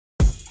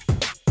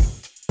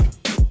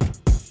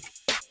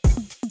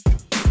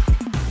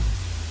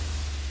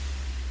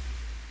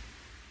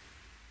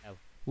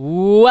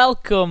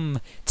Welcome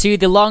to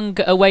the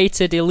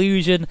long-awaited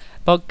Illusion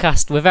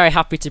podcast. We're very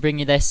happy to bring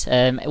you this,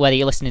 whether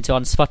you're listening to it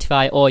on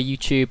Spotify or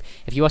YouTube.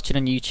 If you're watching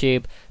on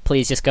YouTube,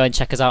 please just go and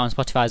check us out on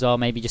Spotify as well.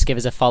 Maybe just give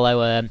us a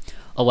follow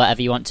or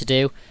whatever you want to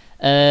do.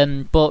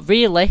 But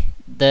really,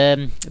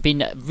 I've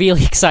been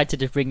really excited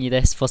to bring you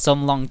this for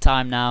some long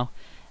time now.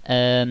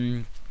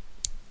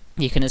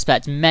 You can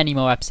expect many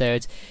more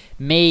episodes.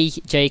 Me,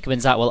 Jacob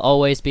and Zach will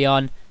always be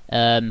on.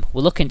 We're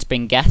looking to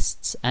bring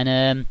guests,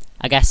 and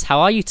I guess, how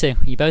are you two?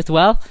 Are you both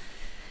well?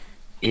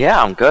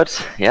 Yeah, I'm good.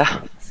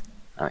 Yeah,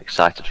 I'm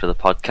excited for the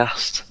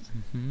podcast.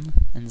 Mm-hmm.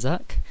 And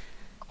Zach?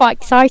 Quite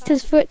excited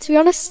for it, to be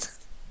honest.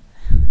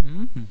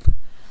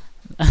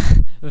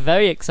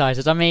 Very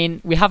excited. I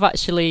mean, we have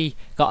actually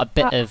got a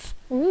bit of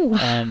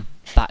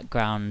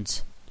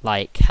background,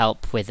 like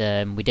help with.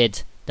 We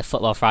did the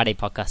Football Friday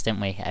podcast,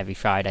 didn't we? Every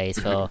Fridays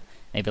for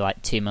maybe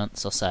like 2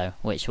 months or so,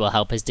 which will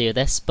help us do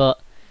this, but.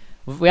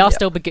 We are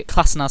still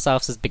classing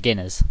ourselves as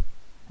beginners.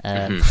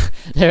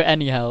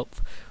 Any help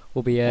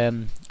will be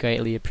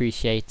greatly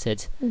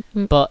appreciated.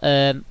 But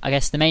I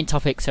guess the main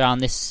topics around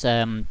this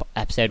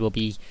episode will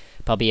be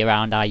probably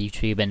around our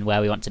YouTube and where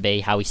we want to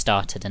be, how we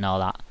started and all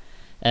that.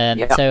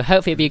 So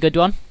hopefully it'll be a good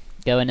one.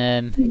 Go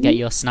and get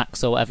your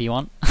snacks or whatever you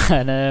want.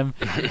 And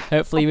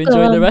hopefully you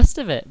enjoy the rest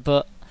of it.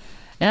 But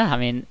yeah, I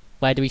mean,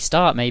 where do we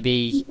start?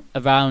 Maybe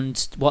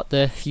around what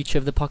the future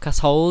of the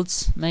podcast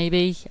holds,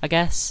 maybe, I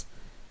guess.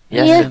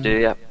 Yes, we do,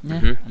 yeah.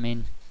 I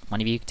mean, one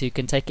of you two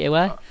can take it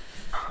away.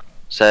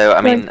 So,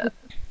 I mean,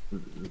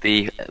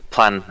 the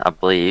plan, I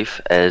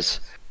believe, is...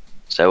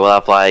 So we'll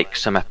have, like,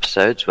 some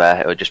episodes where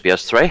it will just be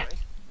us three.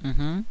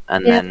 And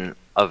then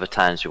other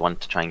times we want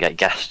to try and get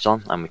guests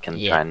on, and we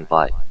can try and,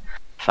 like,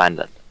 find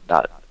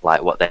that,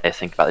 like, what they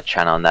think about the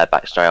channel and their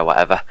backstory or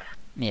whatever.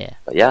 Yeah.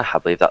 But yeah, I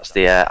believe that's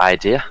the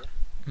idea.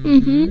 I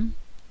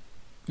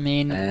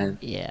mean,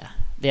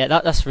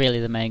 that's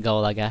really the main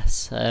goal, I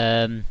guess.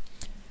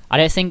 I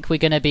don't think we're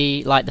going to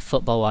be like the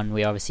football one.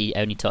 We obviously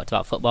only talked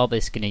about football, but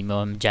it's going to be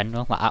more in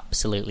general, like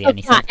absolutely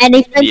anything.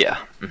 Anything?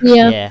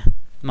 Yeah.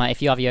 Like,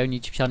 if you have your own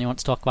YouTube channel you want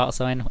to talk about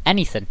something,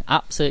 anything,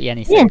 absolutely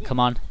anything, come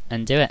on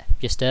and do it.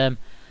 Just let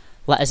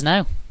us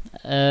know.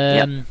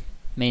 I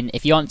mean,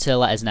 if you want to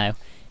let us know,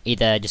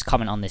 either just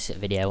comment on this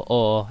video,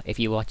 or if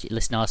you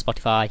listen on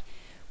Spotify,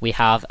 we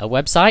have a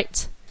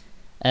website,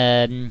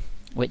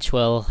 which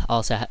will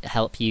also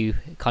help you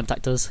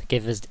contact us,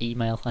 give us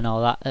email and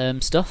all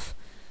that stuff.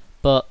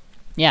 But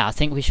yeah, I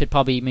think we should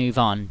probably move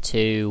on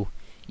to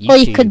YouTube. Or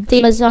you could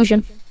DM us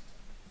on.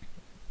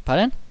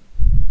 Pardon?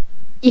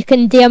 You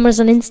can DM us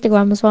on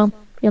Instagram as well.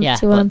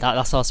 But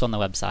that's also on the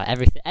website.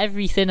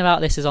 Everything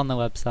about this is on the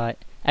website.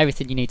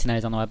 Everything you need to know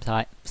is on the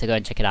website. So go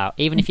and check it out.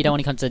 Even if you don't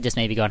want to come to, just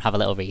maybe go and have a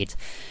little read.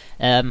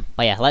 But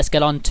yeah, let's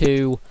get on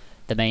to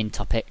the main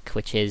topic,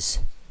 which is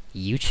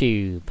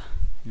YouTube.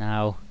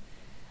 Now,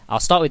 I'll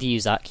start with you,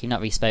 Zach. You've not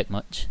really spoke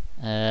much.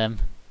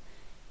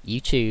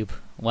 YouTube,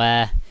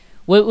 where...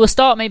 We'll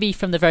start maybe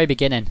from the very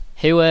beginning.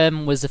 Who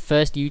was the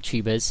first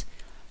YouTubers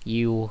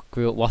you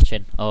grew up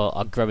watching, or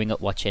are growing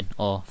up watching,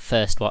 or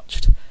first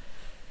watched?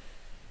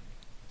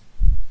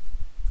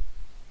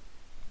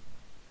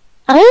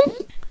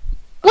 Ones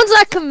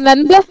I can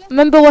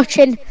remember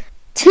watching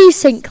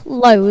 2Sync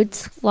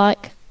loads,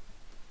 like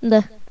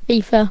the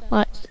FIFA,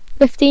 like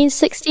 15,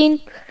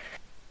 16.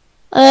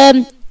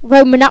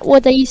 Roman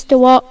Atwood I used to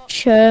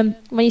watch, when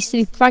I used to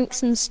do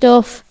pranks and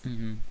stuff.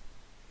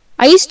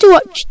 I used to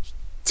watch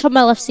Tom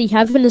LFC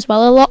Heaven as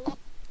well a lot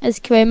as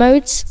career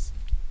modes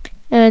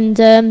and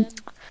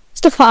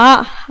stuff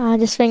like that. I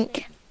just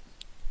think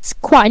it's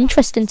quite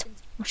interesting to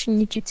watching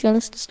YouTube, to be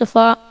honest, stuff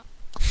like that.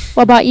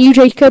 What about you,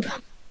 Jacob?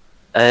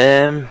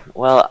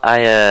 Well,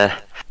 I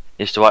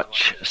used to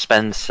watch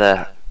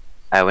Spencer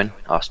Owen,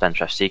 or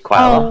Spencer FC,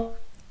 quite a lot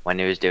when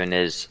he was doing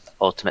his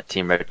Ultimate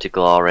Team Road to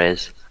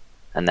Glories,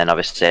 and then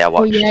obviously I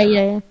watched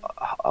I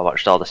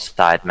watched all the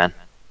Sidemen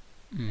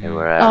who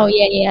were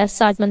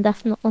Sidemen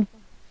definitely.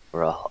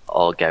 We're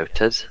all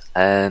goated,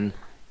 and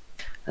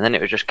then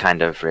it was just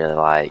kind of really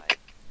like,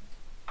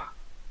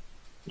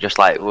 just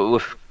like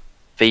with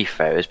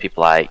FIFA, it was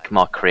people like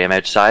more career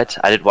mode side.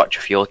 I did watch a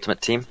few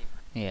Ultimate Team.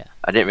 Yeah.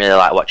 I didn't really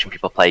like watching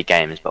people play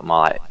games, but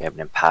more like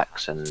opening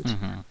packs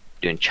and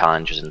doing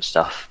challenges and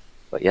stuff.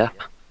 But yeah.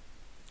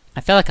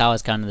 I feel like I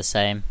was kind of the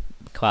same,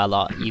 quite a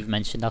lot. You've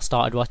mentioned I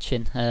started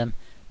watching.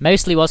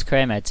 Mostly was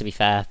career mode, to be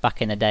fair,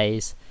 back in the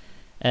days.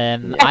 I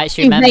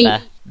actually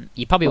remember.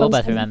 You probably will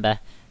both remember.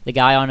 The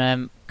guy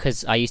on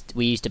because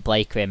we used to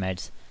play career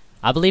modes.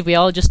 I believe we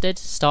all just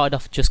started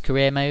off just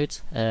career mode,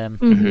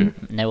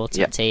 no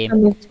Ultimate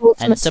Team,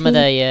 and some of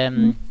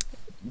the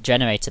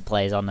generated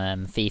plays on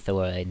FIFA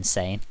were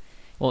insane.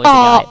 What was the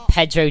guy?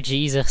 Pedro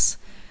Jesus.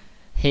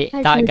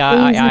 That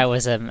guy, I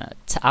was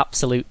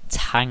absolute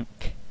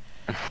tank.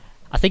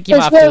 I think you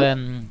might have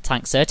to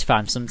tank certify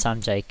him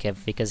sometime, Jacob,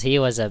 because he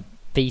was a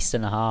beast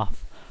and a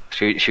half.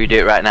 Should we do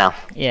it right now?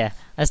 Yeah,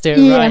 let's do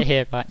it right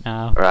here, right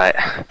now. Right.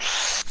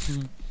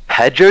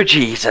 Pedro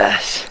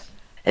Jesus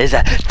is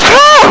a...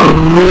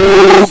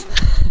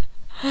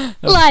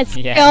 Let's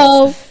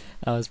go!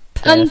 That was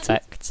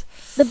perfect.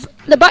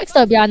 the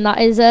backstory behind that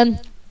is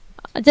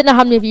I don't know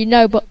how many of you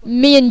know, but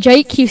me and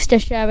Jake used to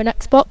share an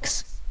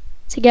Xbox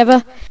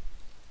together,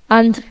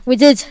 and we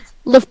did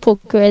Liverpool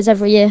quiz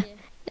every year,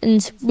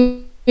 and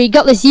we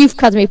got this youth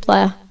academy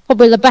player,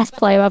 probably the best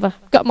player ever.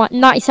 Got him like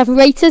 97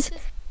 rated.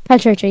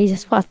 Pedro,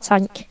 Jesus, what a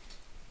tank!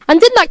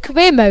 And in that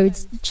career mode,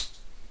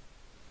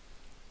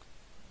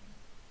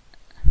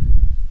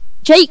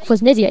 Jake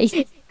was an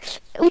idiot.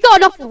 We got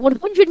an offer of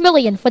 100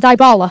 million for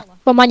Dybala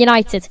from Man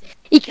United.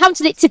 He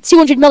counted it to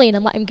 200 million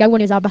and let him go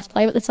when he was our best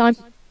player at the time.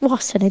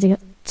 What an idiot!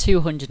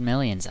 200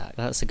 million, Zach.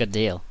 That's a good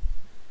deal.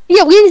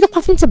 Yeah, we ended up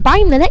having to buy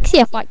him the next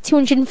year for like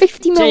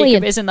 250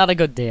 million. Jacob, isn't that a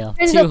good deal?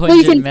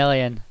 200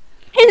 million.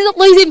 He ended up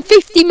losing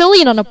 50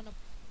 million on a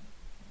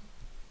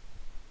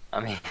I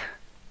mean,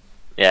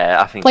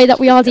 yeah, I think play that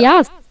we already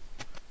had. I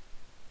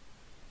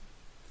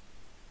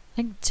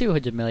think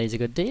 200 million is a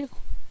good deal.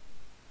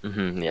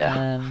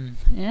 Yeah.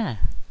 Yeah.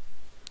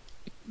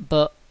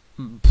 But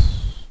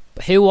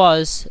who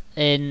was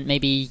in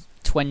maybe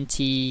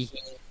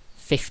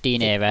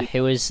 2015 era?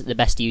 Who was the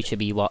best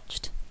YouTuber you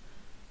watched?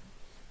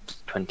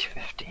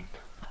 2015.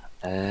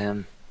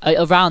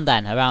 Around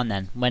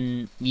then,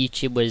 when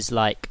YouTube was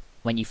like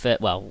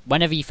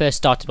whenever you first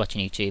started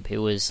watching YouTube,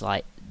 who was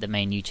like the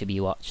main YouTuber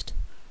you watched?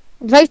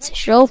 Vote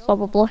show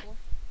probably.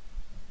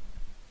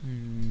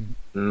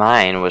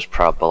 Mine was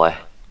probably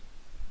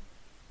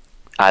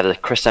either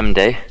Chris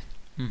MD.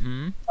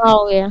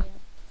 Oh yeah.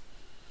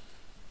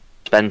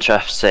 Spencer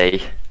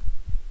FC.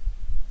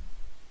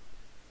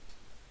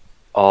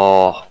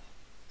 Or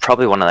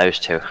probably one of those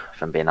two,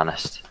 if I'm being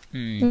honest.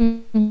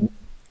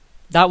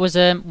 That was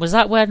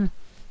that when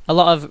a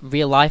lot of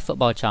real life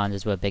football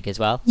challenges were big as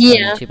well?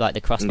 Yeah. On YouTube, like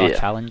the crossbar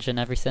challenge and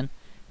everything.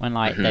 When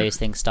like those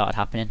things started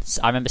happening.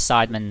 I remember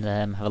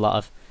Sidemen have a lot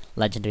of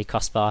legendary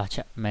crossbar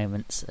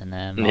moments and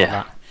all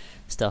that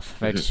stuff.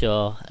 Very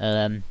sure.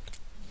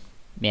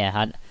 Yeah,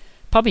 I'd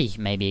probably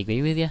maybe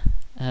agree with you.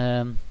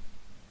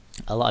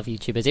 A lot of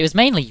YouTubers. It was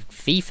mainly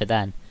FIFA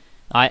then.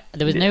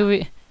 There was no.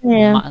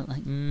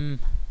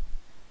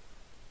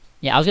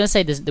 Yeah, I was gonna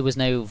say there was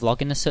no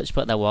vlogging as such,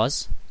 but there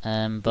was.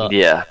 But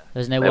there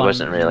was no one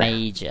wasn't really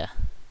major.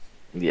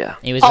 Yeah.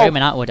 It was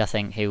Roman Atwood, I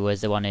think, who was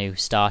the one who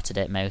started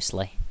it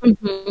mostly.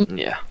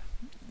 Yeah.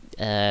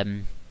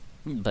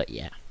 But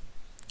yeah.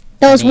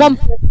 There was one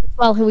person as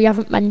well who we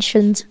haven't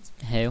mentioned.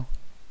 Who?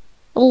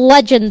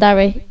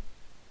 Legendary.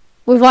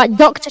 With like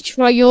Dr.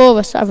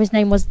 Troyorus, whatever his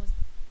name was.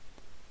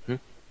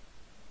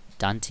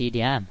 Dan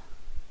TDM.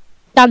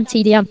 Dan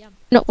TDM.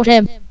 Not with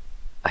him.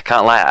 I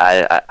can't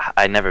lie,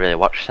 I never really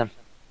watched him.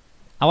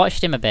 I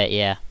watched him a bit,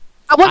 yeah.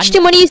 I watched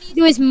him when he used to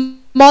do his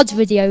mod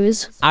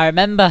videos. I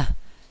remember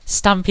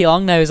Stampy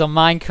Longnose on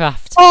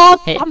Minecraft. Oh,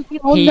 Stampy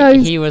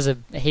Longnose. He was a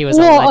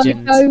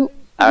legend.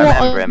 I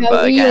remember him,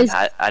 but again,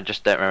 I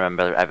just don't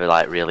remember ever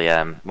like really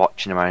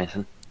watching him or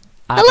anything.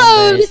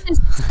 Hello, this is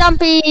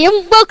Stampy,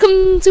 and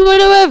welcome to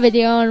another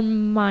video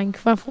on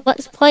Minecraft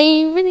Let's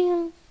Play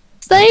video.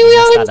 Stay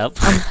with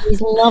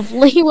Stampy's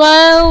lovely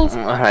world.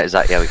 Alright,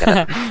 Zach, yeah, we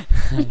get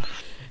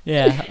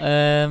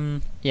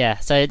it. Yeah,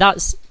 so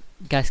that's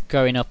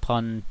growing up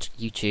on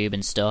YouTube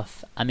and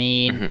stuff. I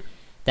mean,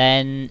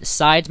 then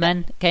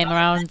Sidemen came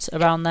around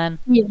then.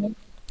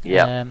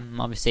 Yeah.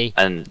 Obviously,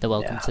 and the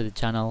welcome to the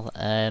channel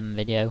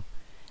video,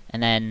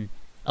 and then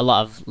a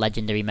lot of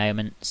legendary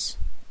moments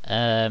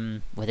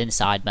within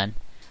Sidemen, and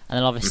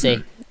then obviously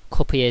a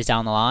couple of years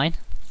down the line,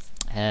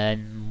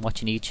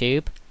 watching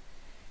YouTube,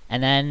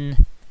 and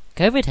then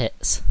COVID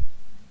hits.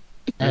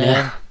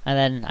 And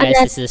then I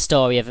guess this is the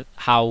story of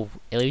how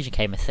Illusion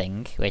came a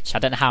thing, which I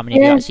don't know how many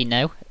of you actually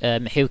know.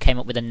 Who came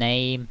up with a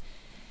name,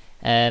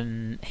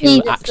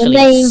 who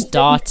actually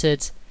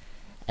started,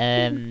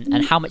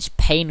 and how much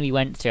pain we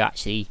went through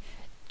actually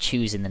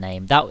choosing the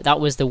name. That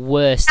was the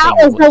worst thing.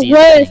 That was the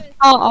worst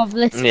part of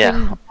this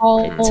thing.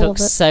 It took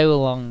so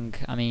long.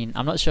 I mean,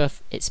 I'm not sure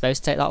if it's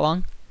supposed to take that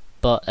long,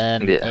 but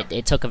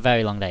it took a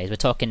very long days. We're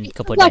talking a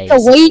couple of days. Like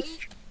a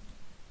week.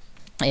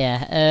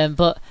 Yeah,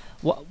 but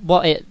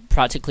what it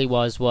practically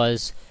was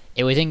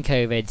it was in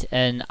COVID,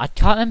 and I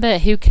can't remember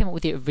who came up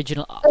with the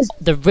original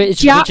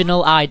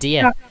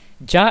idea.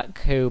 Jack,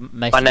 who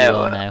most of you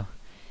all know.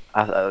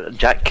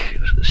 Jack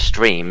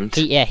streamed.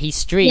 He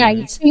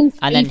streamed,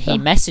 and then he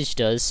messaged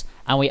us,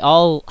 and we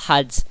all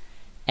had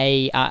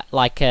a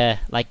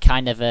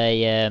kind of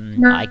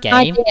a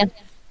game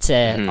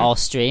to all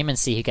stream and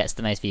see who gets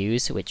the most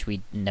views, which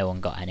no one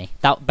got any.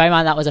 Bear in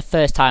mind that was the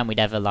first time we'd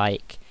ever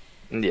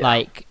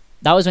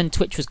that was when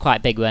Twitch was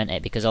quite big, weren't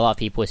it? Because a lot of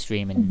people were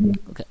streaming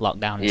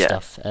lockdown and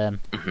stuff.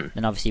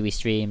 Then obviously we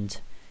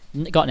streamed,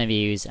 got no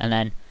views, and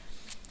then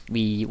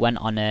we went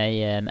on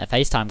a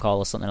FaceTime call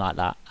or something like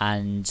that.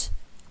 And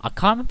I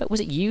can't remember, was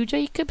it you,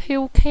 Jacob,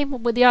 who came up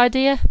with the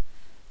idea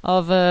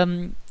of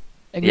YouTube?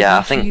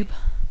 I think.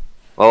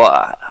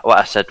 Well, what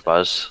I said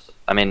was,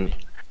 I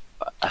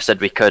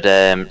said we could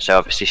so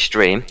obviously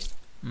stream,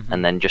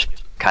 and then just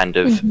kind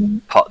of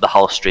put the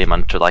whole stream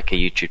onto like a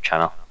YouTube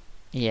channel.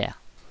 Yeah.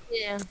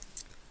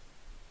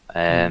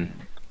 Well,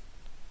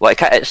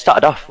 it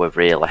started off with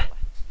really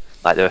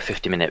like there were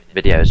 50-minute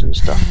videos and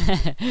stuff.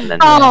 And then,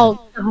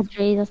 Oh, God,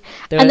 Jesus.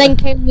 And then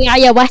came the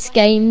iOS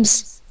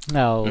games.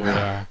 Oh,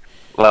 yeah.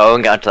 Well, I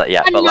won't get onto that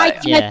yet, And but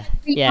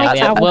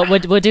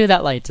like, We'll do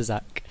that later,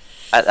 Zach.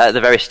 at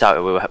the very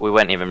start, we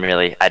weren't even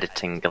really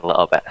editing a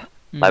little bit.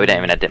 Like we don't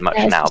even edit much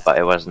now, but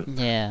it wasn't.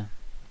 Yeah.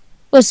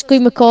 Well,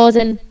 screen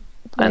recording.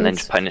 And then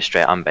just putting it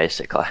straight on,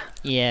 basically.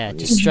 Yeah,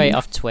 just straight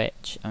off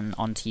Twitch and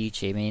onto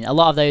YouTube. I mean, a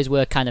lot of those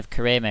were kind of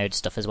career mode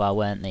stuff as well,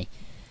 weren't they?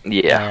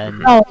 Yeah.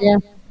 Oh, yeah.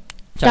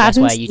 So that's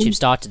where YouTube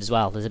started as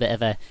well. There's a bit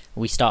of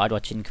we started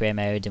watching career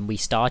mode and we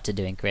started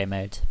doing career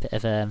mode. Bit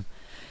of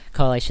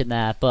correlation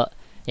there. But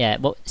yeah,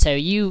 so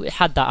you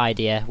had that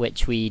idea,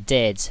 which we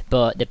did,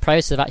 but the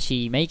process of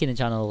actually making the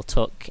channel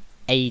took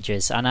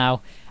ages. And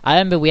now, I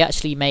remember we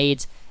actually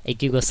made a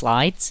Google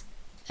Slides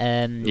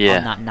on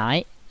that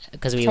night,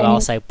 because we were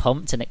all so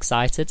pumped and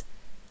excited.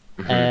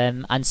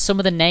 And some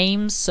of the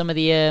names, some of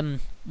the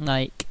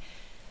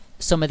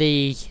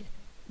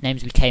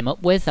names we came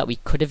up with that we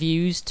could have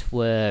used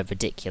were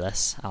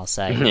ridiculous, I'll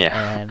say.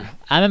 I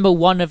remember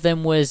one of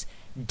them was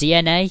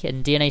DNA,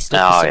 and DNA stood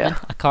for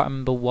something. I can't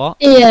remember what.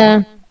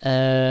 Yeah.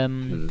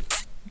 Should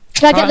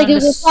I get the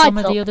Google Slides? Some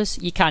of the others,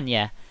 you can,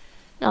 yeah.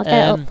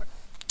 I'll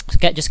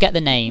get just get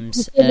the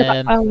names.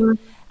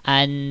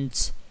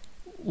 And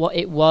what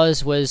it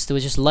was there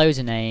was just loads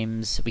of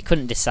names. We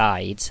couldn't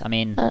decide. I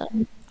mean,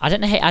 I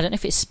don't know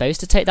if it's supposed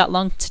to take that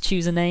long to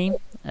choose a name.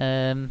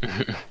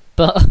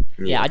 But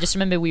yeah, I just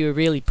remember we were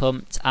really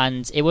pumped,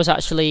 and it was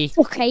actually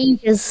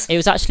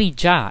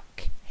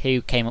Jack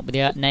who came up with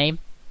the name.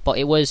 But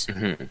it was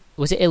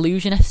was it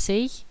Illusion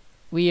FC?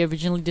 We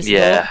originally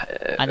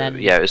decided. And then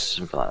it was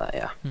something like that.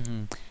 Yeah.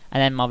 And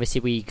then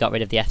obviously we got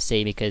rid of the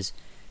FC because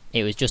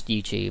it was just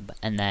YouTube,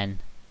 and then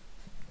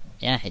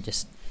it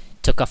just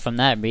took off from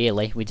there.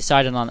 Really, we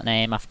decided on that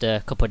name after a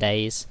couple of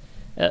days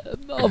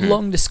of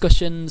long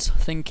discussions,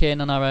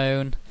 thinking on our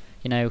own,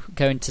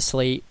 going to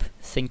sleep,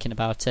 thinking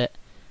about it,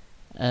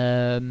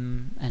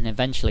 and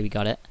eventually we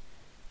got it.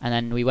 And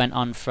then we went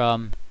on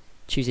from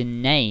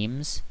choosing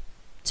names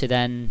to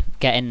then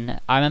getting.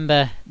 I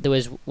remember there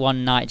was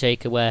one night,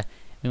 Jacob, where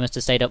we must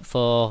have stayed up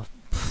for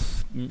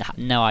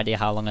no idea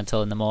how long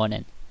until in the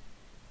morning,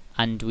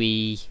 and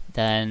we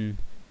then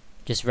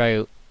just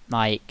wrote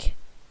like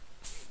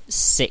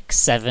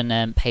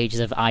 6-7 pages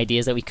of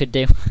ideas that we could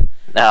do.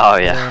 Oh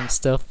yeah,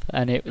 stuff.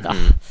 And it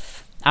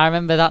I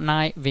remember that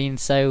night being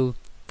so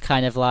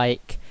kind of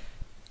like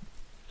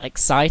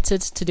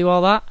excited to do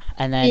all that,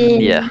 and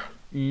then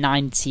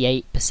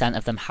 98%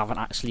 of them haven't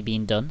actually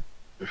been done.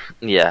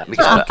 Yeah,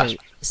 because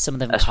some of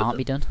them can't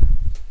be done.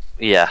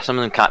 Yeah, some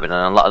of them can't be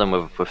done. A lot of them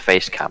were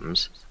face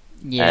cams.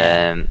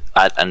 Yeah,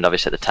 and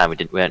obviously at the time we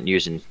weren't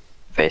using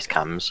face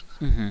cams.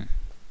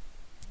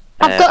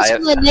 I've got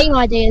some of the name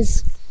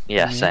ideas.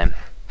 Yeah, same.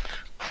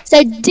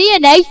 So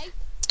DNA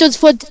stood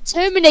for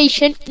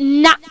determination,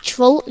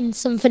 natural, and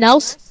something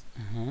else.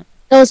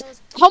 There was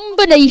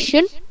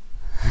combination,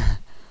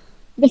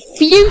 the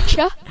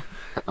future,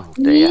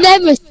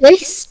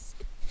 Nemesis,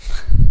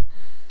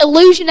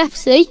 Illusion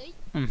FC,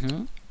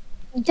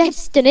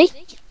 Destiny,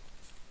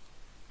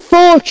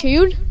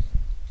 Fortune,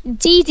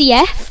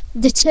 DDF,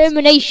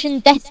 Determination,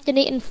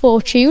 Destiny, and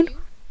Fortune,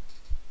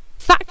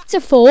 Factor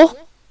 4,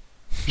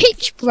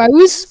 Pitch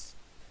Bros,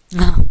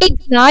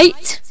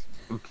 Ignite,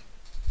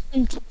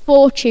 and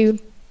Fortune.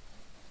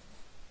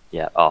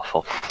 Yeah,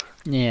 awful.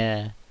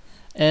 Yeah.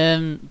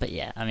 But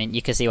yeah, I mean,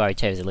 you can see why we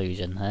chose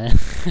Illusion.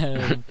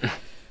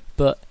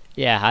 But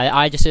yeah,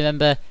 I just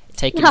remember it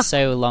taking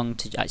so long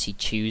to actually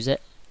choose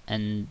it,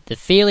 and the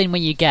feeling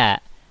when you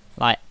get,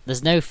 like,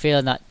 there's no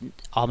feeling that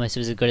almost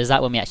was as good as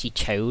that when we actually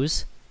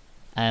chose,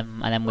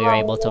 and then we were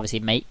able to obviously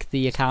make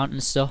the account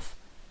and stuff.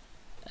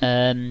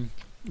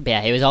 But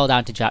yeah, it was all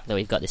down to Jack that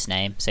we've got this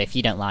name, so if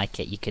you don't like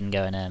it, you can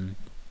go and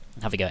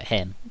have a go at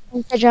him.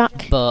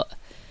 Jack. But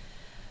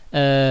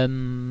yeah,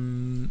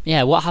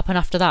 what happened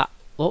after that?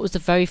 What was the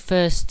very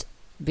first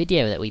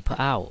video that we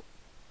put out?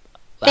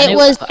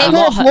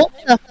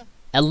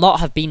 A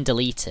lot have been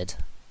deleted.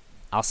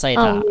 I'll say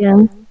that.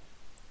 Yeah.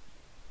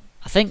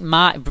 I think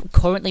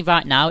currently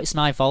right now it's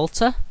my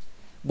Volta,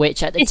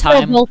 which at the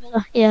time,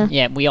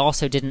 we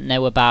also didn't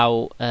know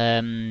about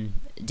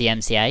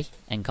DMCA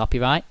and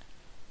copyright,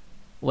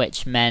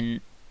 which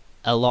meant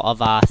a lot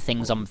of our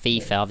things on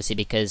FIFA, obviously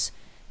because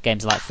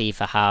games like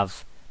FIFA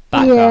have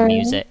background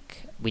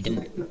music, we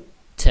didn't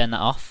turn that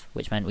off,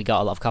 which meant we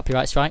got a lot of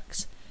copyright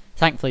strikes.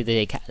 Thankfully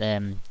the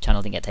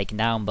channel didn't get taken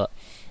down, but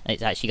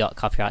it's actually got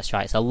copyright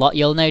strikes.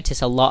 You'll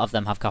notice a lot of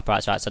them have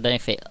copyright strikes. I don't know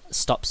if it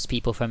stops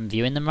people from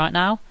viewing them right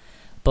now,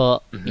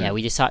 but yeah,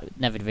 we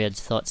never really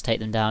thought to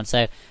take them down.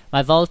 So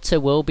my Volta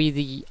will be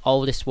the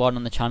oldest one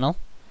on the channel,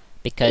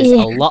 because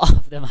a lot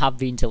of them have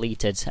been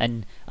deleted,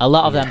 and a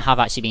lot of them have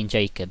actually been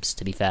Jacob's,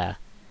 to be fair.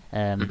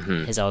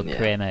 His old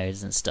career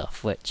modes and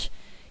stuff, which,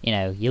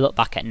 you look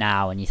back at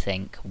now and you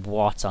think,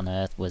 what on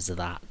earth was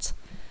that?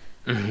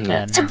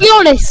 To be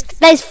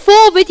honest, there's 4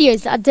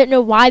 videos that I don't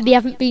know why they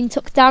haven't been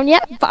took down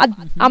yet, but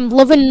I'm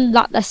loving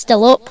that they're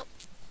still up.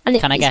 And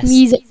Can I guess?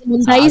 Music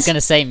Mondays. I was going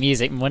to say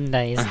Music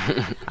Mondays.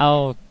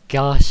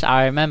 gosh,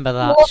 I remember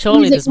that. More Surely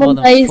Music there's more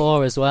than Mondays.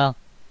 4 as well.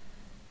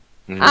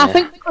 I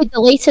think we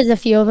deleted a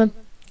few of them.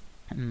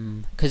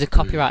 Because of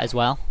copyright as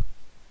well.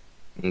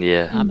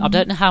 Yeah. I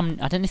don't know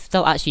I don't know if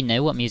they'll actually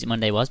know what Music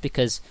Monday was,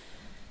 because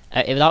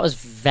that was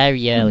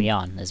very early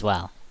on as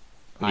well.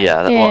 Like,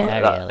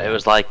 It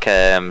was like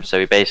so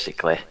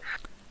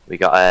we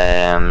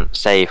got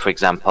say for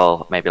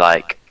example maybe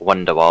like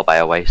Wonderwall by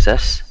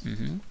Oasis,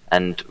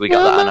 and we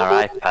got that on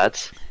our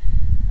iPads,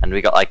 and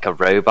we got like a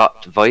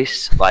robot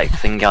voice like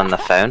thingy on the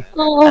phone,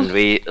 and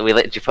we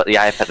literally put the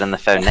iPad and the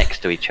phone next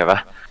to each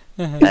other,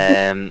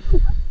 and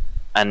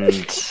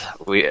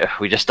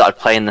we just started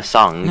playing the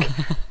song,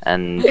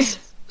 and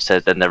so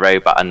then the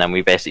robot, and then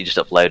we basically just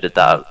uploaded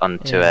that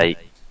onto a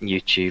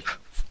YouTube.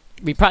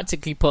 We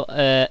practically put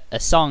a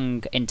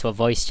song into a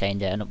voice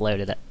changer and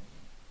uploaded it.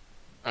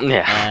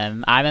 Yeah.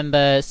 I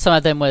remember some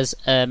of them was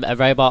a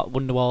robot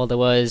Wonderwall. There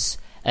was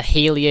a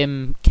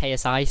Helium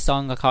KSI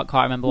song. I can't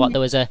quite remember what.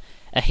 There was a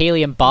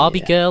Helium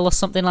Barbie girl or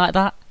something like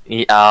that.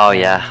 Oh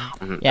yeah.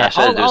 Yeah.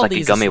 So there was like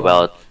a Gummy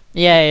World.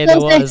 Yeah, there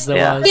was.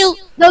 There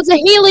was a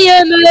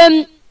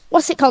Helium.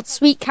 What's it called?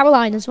 Sweet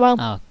Caroline as well.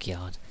 Oh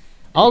god.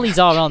 All these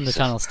are on the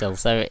channel still,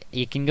 so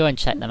you can go and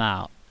check them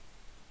out.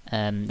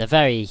 They're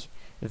very,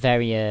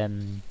 very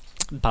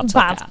bad to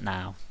look at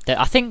now.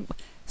 I think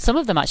some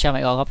of them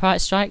actually have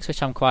copyright strikes,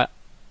 which I'm quite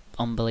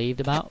unbelieved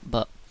about,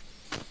 but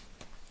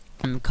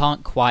I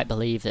can't quite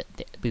believe that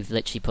we've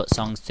literally put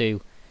songs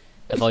through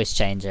a voice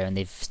changer and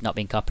they've not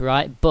been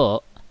copyright.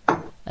 But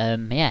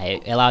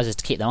it allows us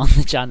to keep them on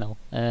the channel.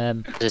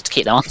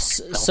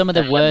 Some of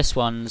the worst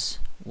ones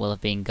will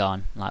have been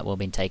gone, will have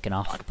been taken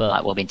off,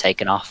 but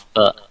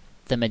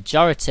the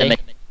majority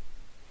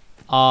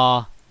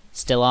are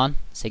still on,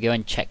 so go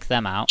and check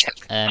them out.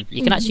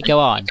 You can actually go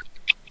on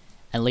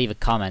and leave a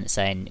comment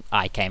saying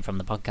I came from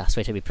the podcast,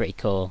 which would be pretty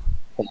cool.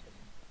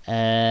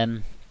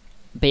 But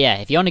yeah,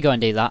 if you want to go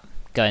and do that,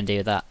 go and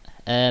do that.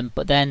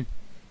 But then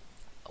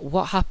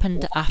what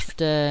happened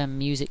after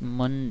Music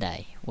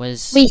Monday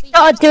was we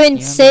started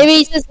doing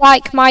series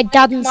like My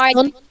Dad and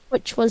Son,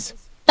 which was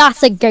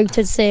that's a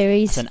goated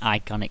series. It's an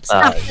iconic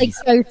series. That's a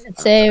goated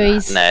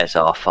series. No, it's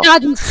awful.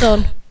 Dad and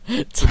Son.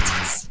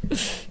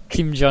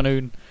 Kim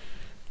Jong-un.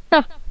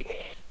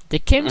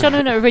 Did Kim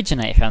Jong-un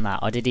originate from that,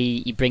 or did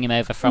he bring him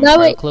over from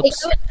pro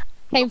clubs? It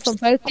came from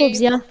pro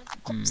clubs, yeah.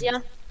 It's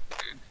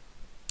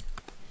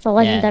a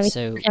legendary.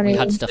 So we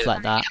had stuff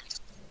like that.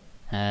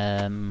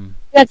 You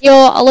had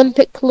your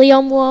Olympic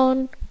Leon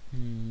one.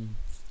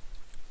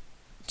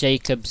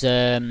 Jacob's.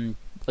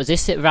 Was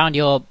this around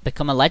your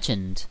Become a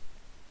Legend?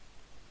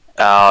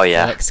 Oh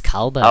yeah. Alex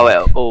Kalber.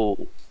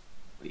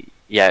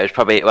 Yeah, it was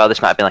probably. Well,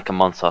 this might have been like a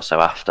month or so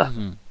after.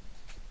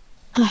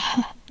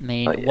 I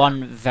mean,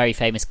 one very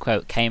famous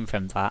quote came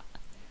from that.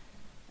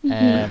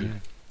 It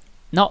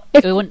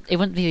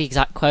wouldn't be the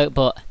exact quote,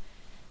 but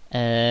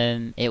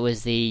it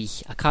was I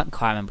can't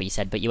quite remember what you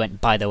said, but you went,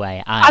 by the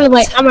way, I'm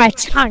a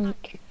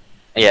tank.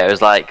 Yeah, it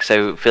was like,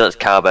 so Felix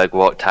Carlberg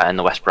walked out in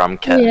the West Brom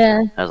kit.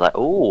 Yeah. I was like,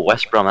 oh,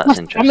 West Brom, that's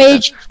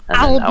interesting.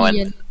 And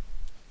Albion.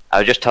 I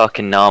was just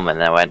talking normal,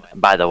 and I went,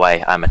 by the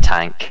way, I'm a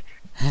tank.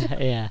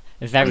 Yeah,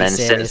 very. And then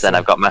since then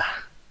I've got my,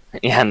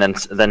 and then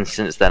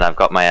since then I've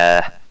got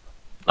my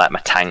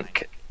my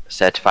tank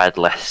certified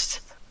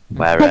list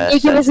where Can you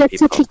give us a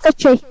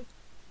touchy?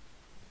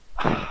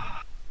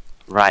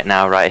 Right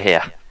now, right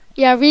here.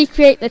 Yeah,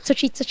 recreate the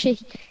touchy.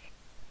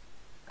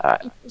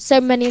 Alright. So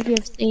many of you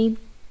have seen.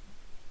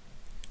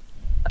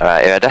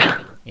 Alright, you ready?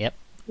 Yep.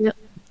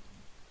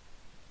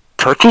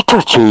 Touchy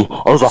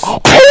is a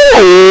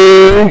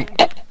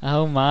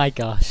Oh my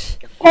gosh.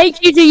 Kate,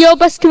 you do your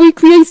best to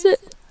recreate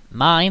it.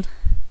 Mine?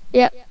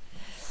 Yep.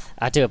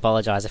 I do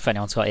apologise if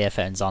anyone's got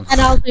earphones on.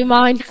 And I'll do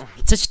mine.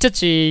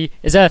 Touchy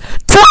is a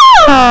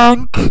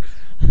tank!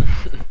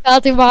 I'll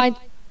do mine.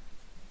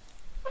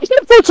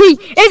 Touchy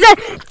is a...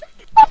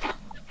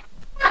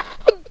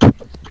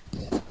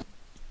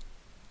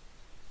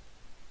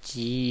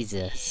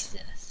 Jesus.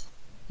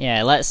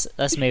 Yeah,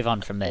 let's move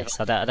on from this.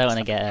 I don't want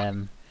to get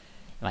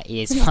my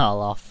ears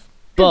fall off.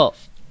 But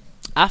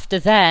after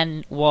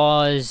then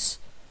was...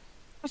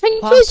 I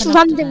think it was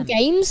random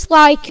games,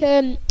 like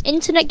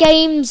internet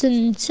games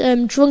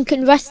and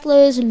drunken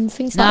wrestlers and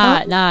things like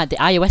that. Nah, the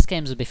iOS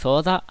games were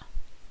before that.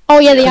 Oh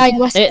yeah, the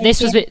iOS games.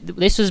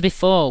 This was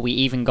before we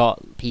even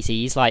got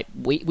PCs. Like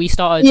we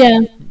started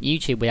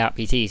YouTube without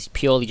PCs,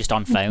 purely just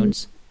on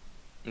phones.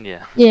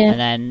 Yeah. And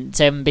then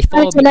so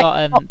before we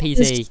got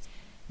PC,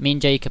 me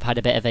and Jacob had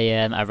a bit of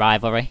a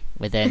rivalry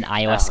within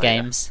iOS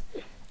games,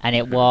 and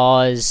it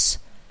was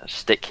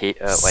Stick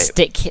Hero.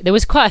 There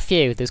was quite a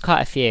few.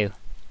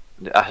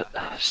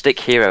 Stick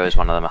Hero is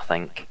one of them, I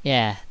think.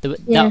 Yeah,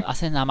 I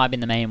think that might have been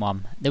the main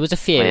one. There was a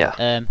few.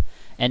 And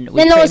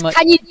then there was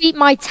Can You Beat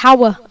My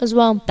Tower as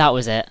well. That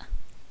was it.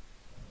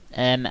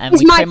 And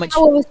is my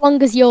tower as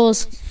long as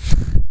yours?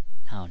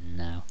 Oh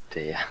no.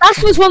 Dear.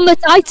 That was one of the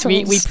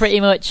titles. We pretty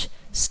much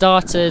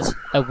started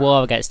a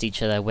war against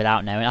each other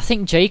without knowing. I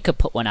think Jacob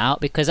put one out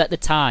because at the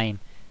time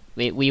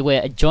we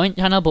were a joint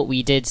channel, but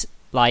we did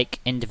like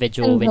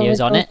individual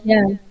videos on it.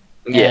 Yeah.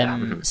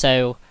 Yeah.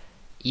 So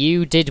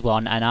you did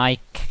one, and I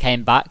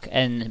came back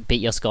and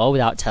beat your score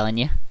without telling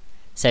you.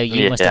 So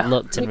you must have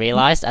looked and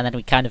realised, and then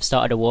we kind of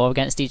started a war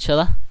against each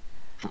other.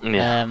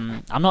 Yeah.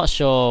 I'm not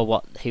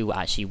sure who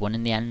actually won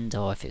in the end,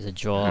 or if it was a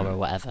draw or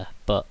whatever.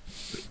 But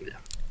so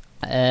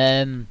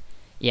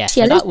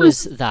that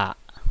was that.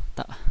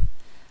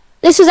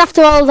 This was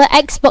after all the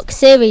Xbox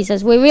series,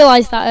 as we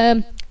realised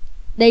that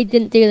they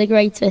didn't do the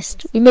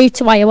greatest. We moved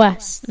to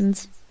iOS,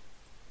 and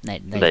they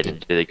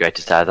didn't do the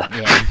greatest either.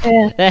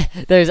 Yeah.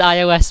 Those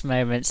iOS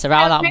moments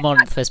around that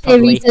month was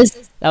probably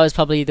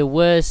the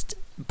worst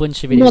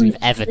bunch of videos we've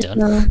ever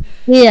done.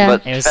 Yeah,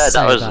 but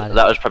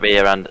that was probably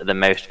around the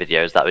most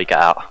videos that we got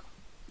out.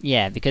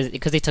 Yeah, because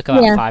they took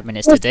about 5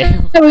 minutes to do.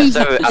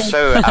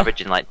 So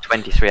averaging like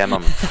 23 a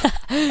month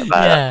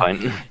by that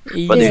point,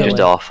 but they were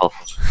just awful.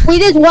 We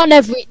did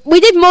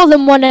more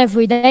than one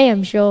every day,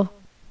 I'm sure.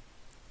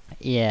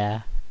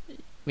 Yeah.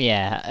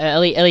 At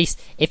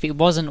least if it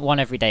wasn't one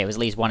every day, it was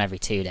at least one every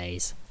 2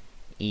 days,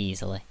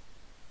 easily.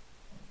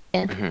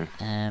 Yeah.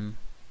 And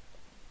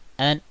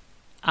then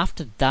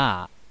after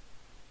that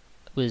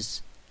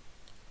was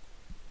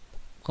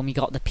when we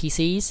got the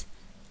PCs,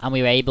 and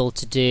we were able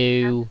to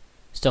do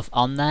stuff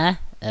on there.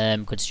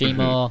 Could stream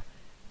more,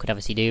 could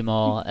obviously do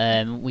more.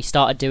 We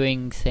started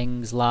doing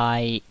things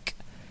like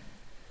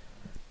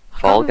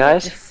Fall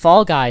Guys.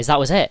 That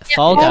was it. Yeah,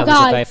 Fall Guys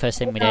was the very first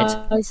thing we did.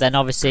 Guys. Then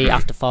obviously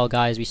after Fall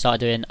Guys, we started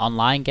doing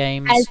online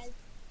games.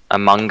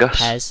 Among Us.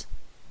 Pez.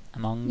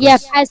 Among Us. Yeah,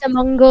 Pez,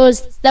 Among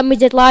Us. Then we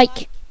did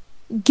like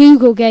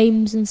Google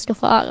games and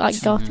stuff like that,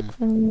 like Gothic.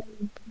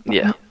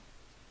 Yeah.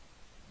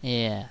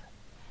 Yeah.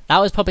 That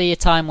was probably a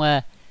time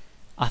where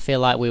I feel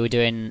like we were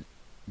doing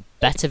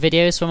better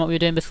videos from what we were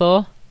doing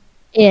before.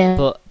 Yeah.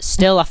 But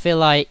still, I feel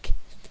like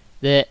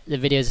the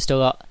videos have still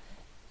got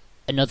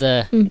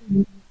another,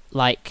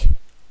 like,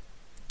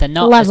 they're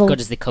not as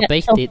good as they could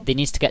be. They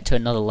need to get to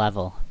another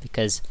level,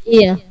 because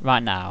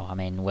right now, I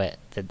mean,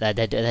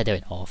 they're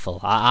doing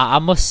awful. I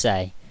must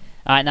say,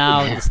 right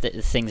now,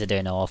 the things are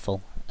doing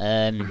awful.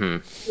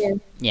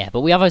 Yeah,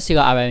 but we have obviously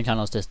got our own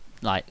channels to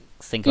like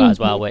think about as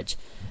well, which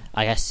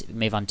I guess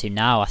move on to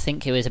now. I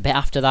think it was a bit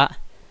after that.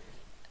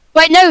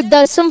 Wait, no,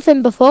 there's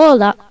something before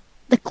that.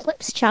 The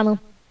Clips channel.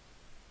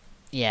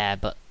 Yeah,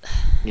 but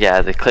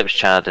yeah, the Clips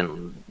channel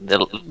didn't.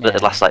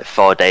 It lasted like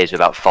 4 days with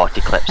about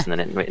 40 clips, and then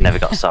it never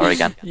got saw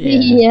again.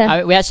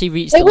 Yeah. We actually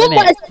reached the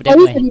limit, didn't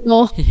we?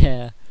 Anymore.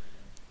 Yeah.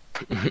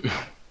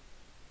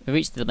 We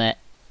reached the limit,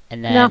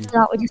 and then after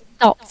that we just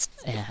stopped.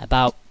 Yeah,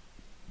 about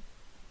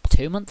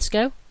 3 months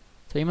ago,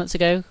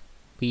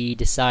 we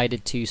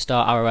decided to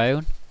start our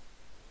own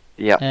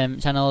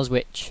channels,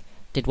 which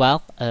did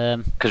well.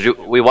 Because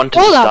we wanted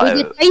to start.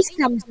 We did face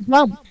cams as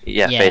well.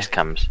 Yeah, face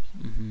cams.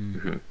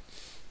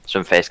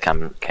 Some face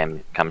cams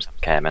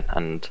came in,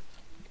 and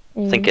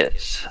I think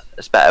it's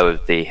better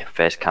with the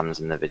face cams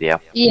in the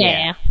video.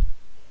 Yeah.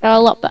 They're a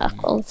lot better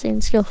quality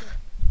and stuff.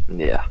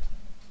 Yeah.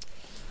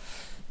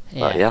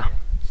 But yeah.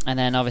 And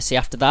then obviously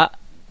after that,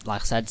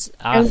 like I said,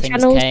 our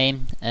things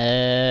came.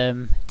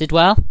 Did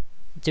well,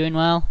 doing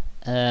well,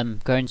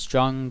 going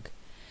strong.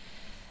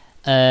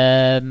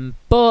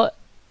 But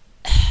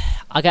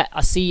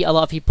I see a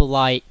lot of people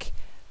like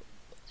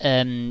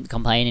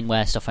complaining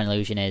where Stuff on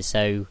Illusion is.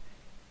 So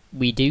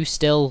we do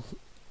still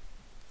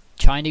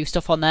try and do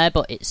stuff on there,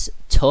 but it's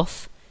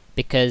tough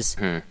because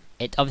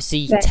it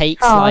obviously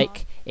takes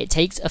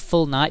takes a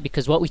full night,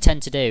 because what we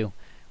tend to do,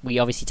 we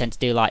obviously tend to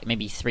do like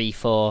maybe 3,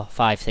 4,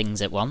 5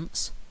 things at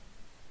once.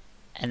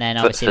 And then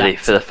obviously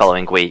for the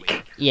following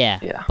week.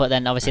 Yeah. But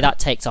then obviously that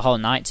takes a whole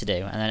night to do,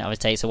 and then it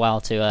obviously takes a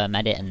while to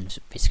edit and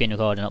screen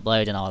record and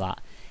upload and all that.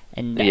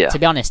 And to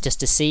be honest, just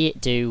to see it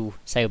do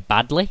so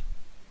badly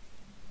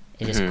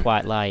is just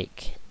quite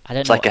like I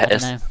don't know.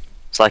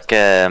 It's like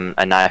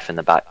a knife in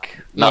the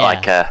back, not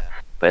like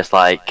but it's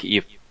like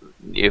you've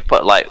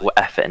put like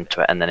effort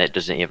into it, and then it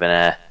doesn't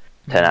even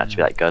turn out to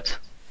be that good.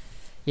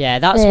 Yeah,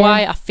 that's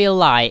why I feel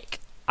like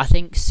I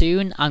think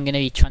soon I'm going to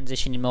be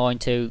transitioning more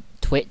into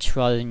Twitch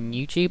rather than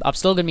YouTube. I'm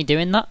still going to be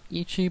doing that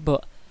YouTube,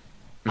 but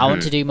I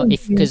want to do more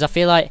because I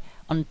feel like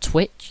on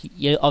Twitch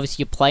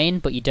you're playing,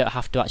 but you don't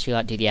have to actually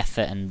like do the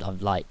effort and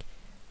of like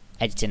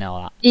editing and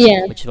all that.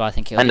 Yeah, which is why I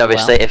think. And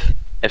obviously,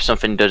 if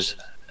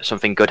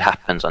something good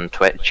happens on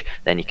Twitch,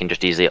 then you can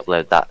just easily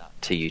upload that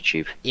to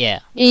YouTube. Yeah.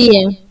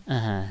 Yeah.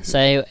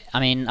 So I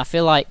mean, I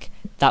feel like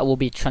that will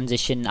be a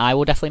transition I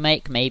will definitely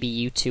make. Maybe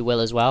you two will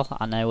as well.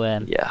 I know.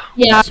 We've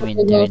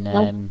been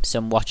doing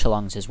some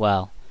watch-alongs as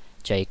well,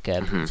 Jake,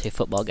 to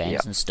football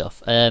games and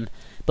stuff.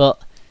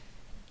 But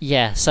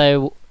yeah,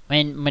 so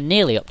I mean, we're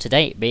nearly up to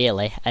date,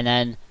 really. And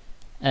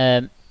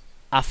then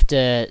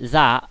after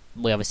that,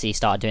 we obviously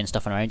started doing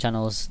stuff on our own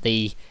channels.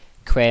 The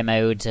career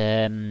mode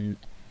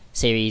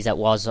series that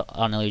was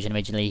on Illusion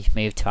originally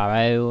moved to our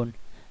own,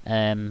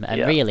 and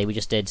really we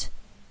just did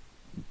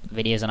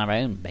videos on our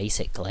own,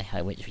 basically,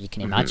 which you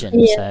can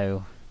imagine.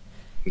 So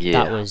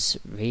that was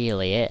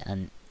really it.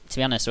 And to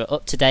be honest, we're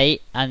up to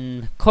date,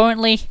 and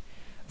currently,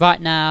 right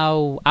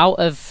now, out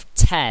of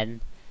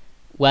 10,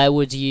 where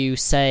would you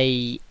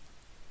say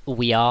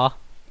we are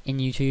in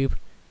YouTube?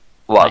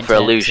 What, for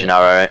Illusion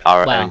or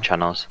our own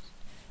channels?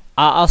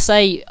 I'll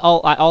say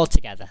all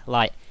together.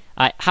 Like,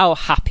 how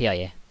happy are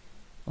you?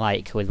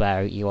 Like, with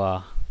where you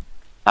are?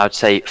 I would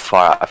say 4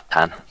 out of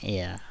 10.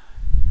 Yeah.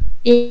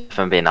 If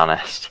I'm being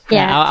honest.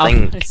 Yeah. I'll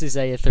honestly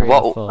say a 3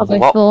 or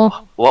 4.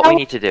 What we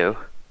need to do,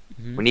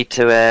 we need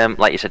to,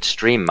 like you said,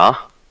 stream more.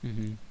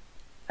 And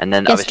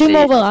then obviously... stream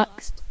more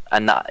relaxed.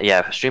 And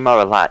that, stream more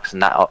relaxed,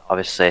 and that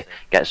obviously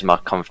gets more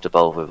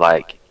comfortable with,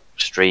 like,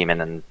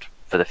 streaming and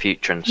for the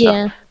future and stuff.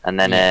 Yeah. And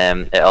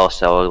then it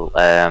also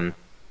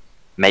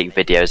make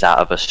videos out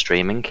of us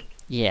streaming.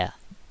 Yeah.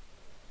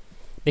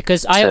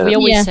 Because we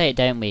always say it,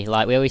 don't we?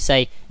 Like, we always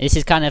say this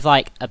is kind of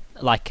like a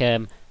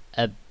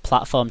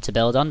platform to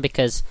build on,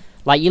 because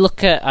like you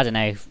look at, I don't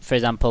know, for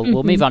example,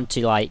 we'll move on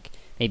to like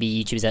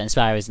maybe YouTubers that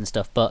inspire us and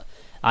stuff, but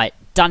like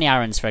Danny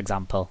Aarons, for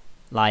example,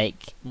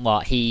 like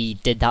he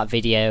did that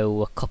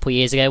video a couple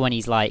years ago when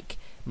he's like,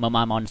 Mum,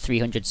 I'm on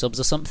 300 subs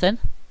or something.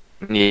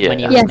 Yeah. When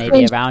he was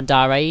maybe around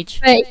our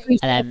age. And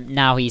then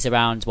now he's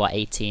around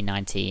 18,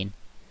 19,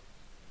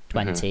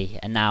 20,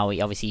 and now he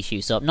obviously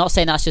shoots up. Not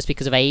saying that's just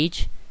because of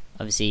age.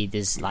 Obviously,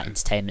 there's like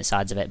entertainment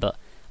sides of it, but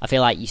I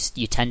feel like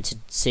you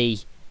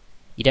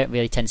don't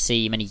really tend to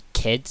see many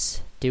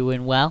kids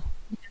doing well.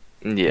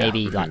 Yeah.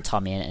 Maybe like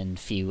Tommy and a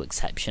few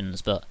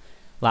exceptions, but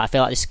like I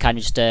feel like this is kind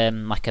of just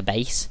like a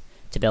base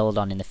to build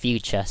on in the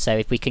future. So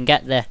if we can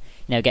get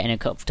getting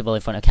comfortable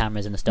in front of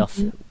cameras and stuff,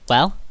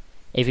 well,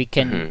 if we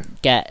can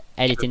get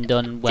editing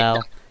done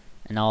well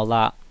and all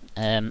that,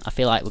 I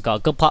feel like we've got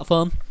a good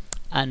platform,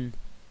 and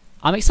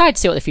I'm excited to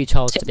see what the future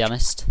holds, to be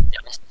honest.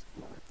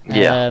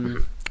 Yeah.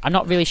 I'm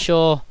not really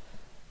sure.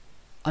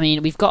 I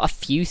mean, we've got a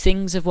few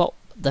things of what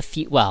the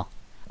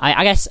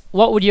I guess,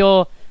 what would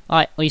your,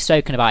 like, well, you've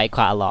spoken about it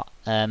quite a lot,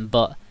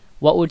 but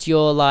what would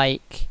your,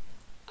 like,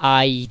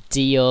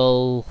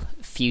 ideal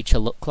future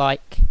look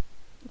like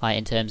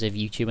in terms of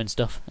YouTube and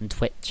stuff, and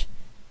Twitch,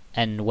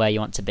 and where you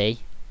want to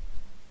be?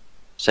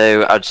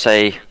 So, I'd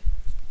say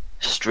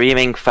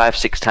streaming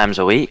 5-6 times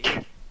a week.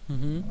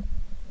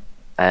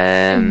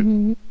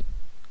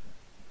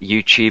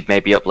 YouTube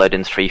maybe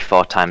uploading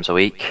 3-4 times a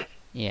week.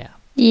 Yeah.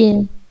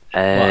 Yeah.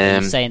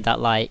 Are you saying that,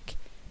 like,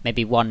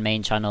 maybe one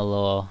main channel,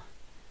 or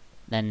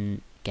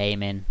then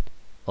gaming,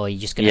 or are you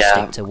just going to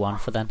stick to one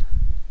for then?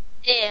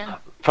 Yeah.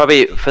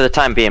 Probably, for the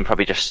time being,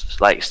 probably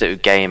just, like, stick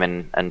with game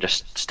and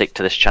just stick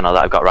to this channel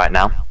that I've got right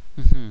now.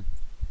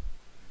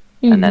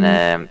 And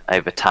then,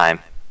 over time,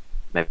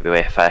 maybe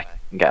if I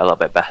can get a little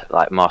bit better,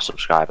 like, more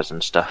subscribers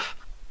and stuff,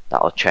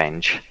 that'll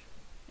change.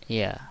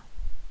 Yeah.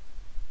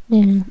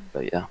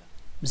 But yeah.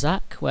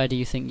 Zach, where do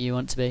you think you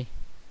want to be?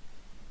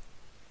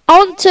 I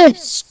want to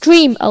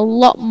stream a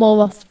lot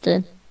more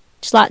often,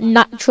 just like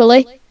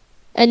naturally,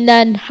 and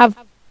then have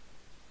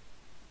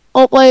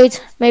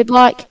upload maybe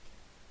like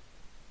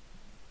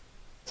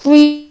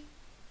 3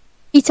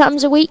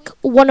 times a week,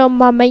 1 on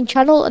my main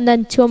channel and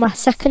then 2 on my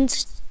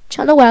second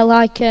channel, where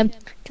like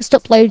just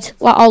upload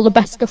like all the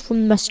best stuff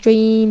from my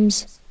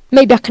streams.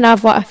 Maybe I can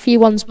have like a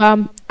few ones where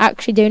I'm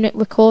actually doing it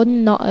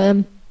recording, not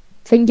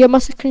thingy on my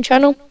second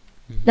channel.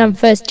 Then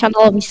first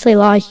channel, obviously,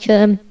 like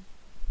in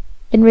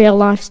real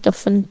life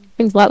stuff and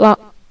things like that.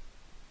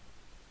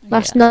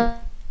 That's not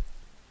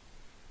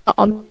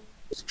on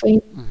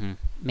stream. I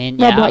mean,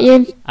 what about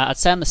you? I'd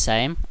say I'm the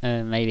same.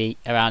 Maybe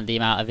around the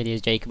amount of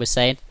videos Jacob was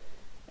saying.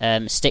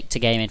 Stick to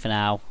gaming for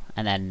now,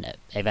 and then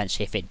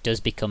eventually, if it does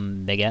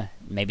become bigger,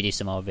 maybe do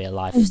some more real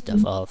life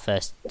stuff, or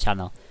first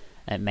channel,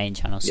 main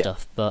channel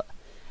stuff. But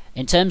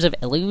in terms of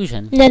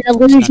Illusion, none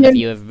of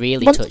you have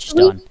really touched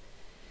on.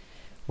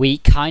 We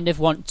kind of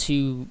want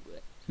to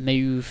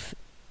move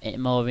it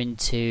more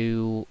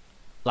into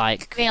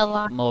like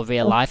more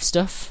real life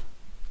stuff.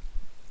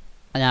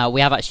 Now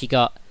we have actually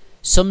got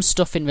some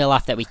stuff in real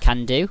life that we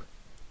can do,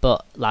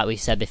 but like we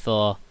said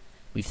before,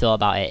 we've thought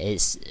about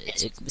it.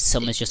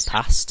 Summer's just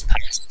passed,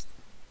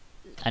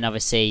 and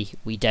obviously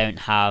we don't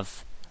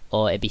have,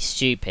 or it'd be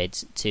stupid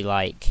to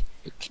like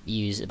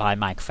buy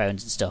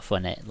microphones and stuff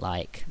when it,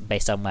 like,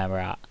 based on where we're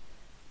at.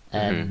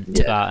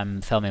 To go out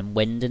and film in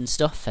wind and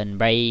stuff, and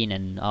rain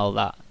and all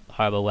that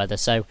horrible weather.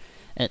 So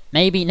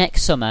maybe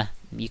next summer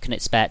you can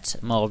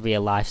expect more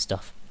real life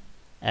stuff.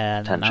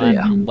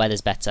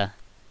 Weather's better,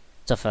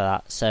 stuff like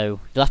that. So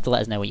you'll have to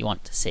let us know what you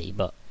want to see.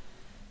 But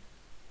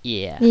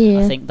yeah.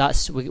 I think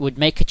we would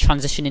make a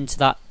transition into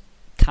that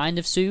kind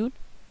of soon.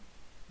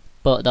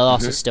 But there'll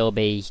also still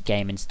be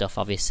gaming stuff,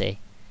 obviously.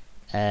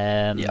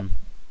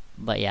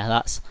 But yeah,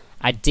 that's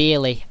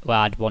ideally where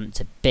I'd want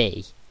to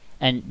be.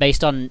 And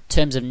based on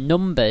terms of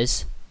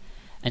numbers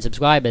and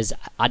subscribers,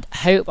 I'd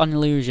hope on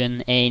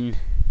Illusion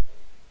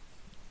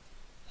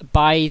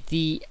by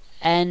the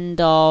end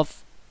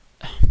of...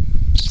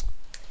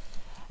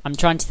 I'm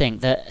trying to think.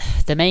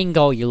 The main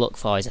goal you look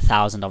for is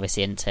 1,000,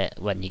 obviously, isn't it,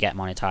 when you get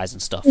monetized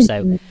and stuff.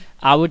 So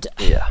I would...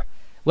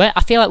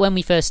 I feel like when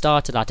we first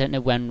started, I don't know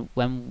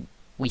when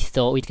we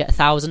thought we'd get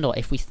 1,000, or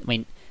if we... I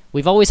mean,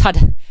 we've always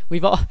had...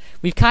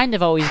 We've kind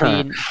of always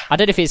been... I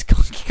don't know if it's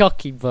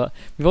cocky, but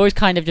we've always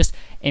kind of just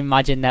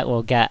imagined that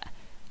we'll get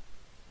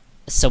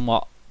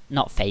somewhat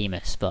not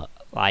famous, but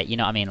like, you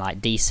know what I mean,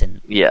 like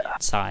decent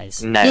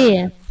size.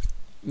 No.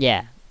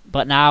 Yeah.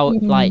 But now,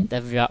 like,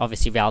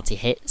 obviously reality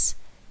hits.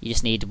 You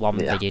just need one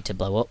video to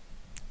blow up.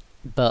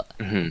 But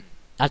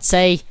I'd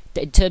say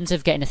that in terms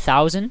of getting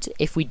 1,000,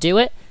 if we do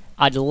it,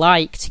 I'd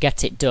like to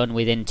get it done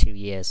within 2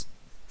 years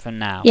from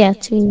now. Yeah,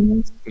 2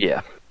 years.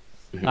 Yeah.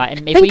 Like,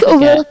 and if we could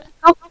get...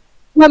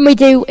 when we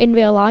do in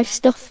real life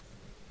stuff.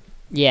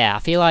 Yeah, I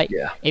feel like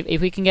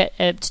if we can get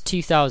up to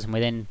 2,000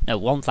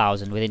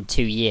 1,000 within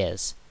 2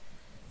 years,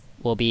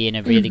 we'll be in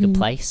a really good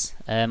place.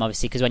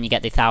 Obviously, because when you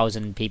get the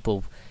 1,000,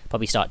 people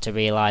probably start to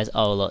realise,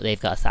 oh look, they've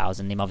got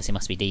 1,000, they obviously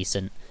must be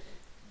decent,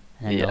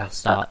 and then they'll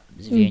start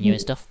viewing you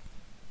and stuff.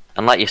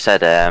 And like you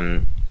said,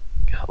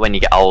 when you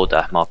get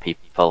older, more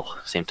people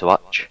seem to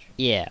watch.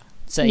 Yeah.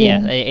 So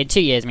in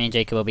 2 years, me and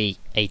Jacob will be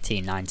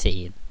 18,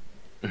 19.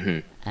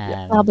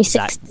 I'll be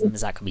 16.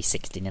 Zach will be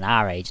 16 in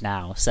our age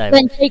now. So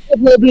then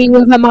Jacob will be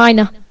with a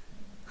minor.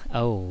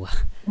 Oh.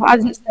 I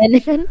didn't say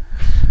anything.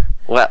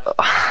 Well,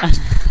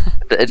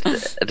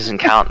 it doesn't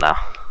count now.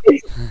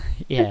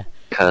 Yeah.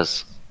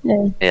 Because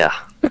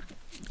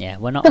yeah,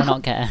 we're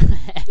not getting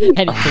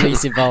any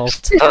police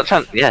involved. Stop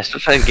trying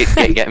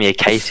to get me a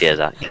case here,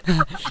 Zach.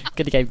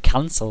 Gonna get him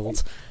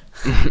cancelled.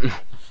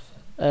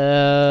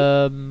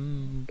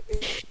 I'm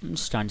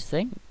just trying to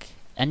think.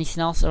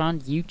 Anything else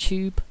around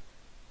YouTube?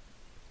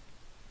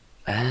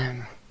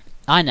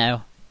 I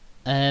know.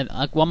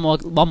 One more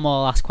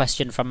last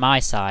question from my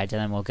side,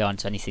 and then we'll go on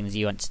to anything that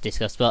you want to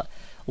discuss. But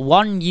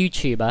one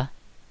YouTuber,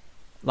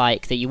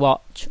 like, that you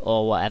watch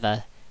or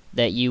whatever,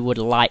 that you would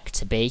like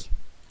to be,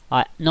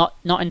 like, not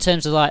in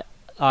terms of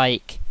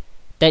like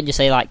don't just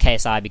say like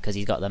KSI because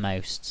he's got the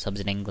most subs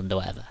in England or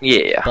whatever.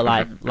 Yeah. But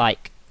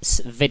like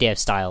video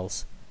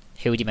styles,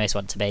 who would you most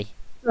want to be?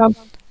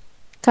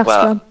 Castro.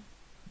 Well,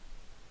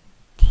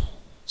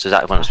 so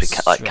Zach wants to be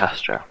like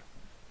Castro.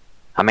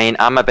 I mean,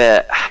 I'm a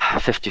bit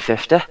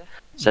 50-50.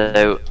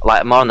 So,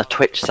 like, more on the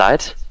Twitch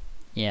side.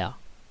 Yeah.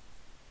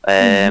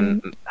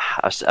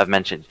 I've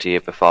mentioned to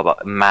you before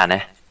about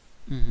Manny.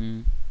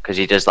 Because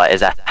he does, like,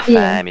 his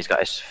FM, he's got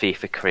his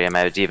FIFA career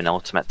modes, even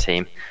Ultimate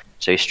Team.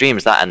 So he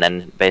streams that and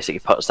then basically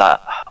puts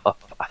that up,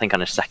 I think,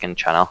 on his second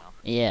channel.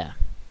 Yeah.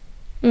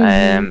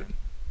 But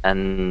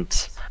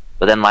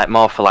then, like,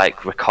 more for,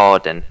 like,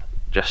 recording,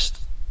 just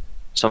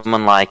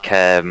someone like,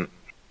 kind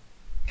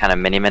of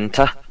Mini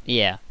Minter.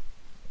 Yeah.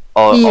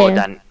 Or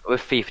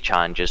with FIFA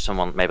challenges,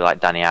 someone maybe like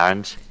Danny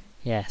Aarons.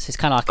 Yeah, so it's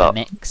kind of like a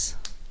mix.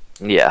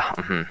 Yeah.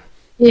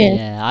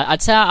 Yeah,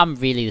 I'd say I'm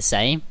really the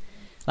same.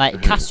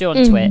 Like, Castro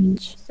on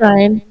Twitch.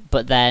 Same.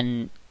 But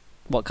then,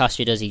 what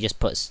Castro does, he just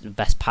puts the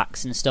best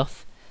packs and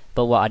stuff.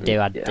 But what I'd do,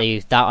 I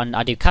do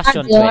Castro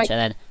on Twitch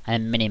and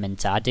then Mini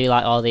Minter. I do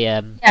like all the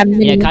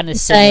kind of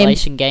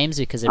simulation games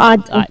because they're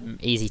like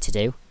easy to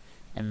do,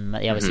 and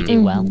they obviously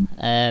do well.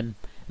 I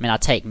mean,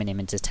 I'd take Mini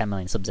Minter's 10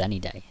 million subs any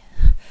day.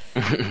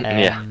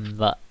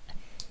 But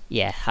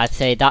yeah, I'd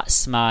say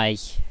that's my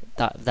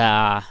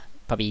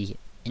probably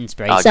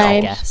inspiration, I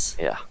guess.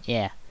 Yeah.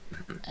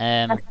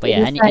 But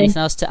yeah, anything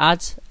else to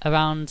add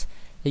around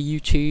the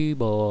YouTube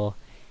or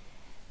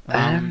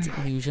around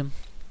Illusion?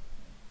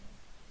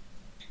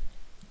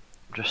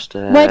 Just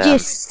where do you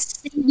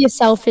see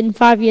yourself in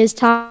 5 years'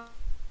 time?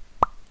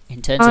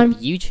 In terms of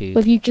YouTube?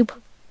 With YouTube,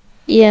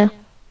 yeah.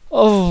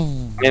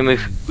 Oh, I mean,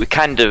 we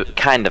kind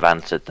of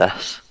answered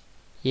this.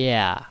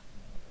 Yeah.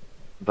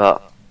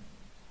 But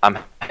I'm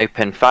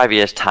hoping 5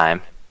 years'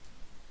 time.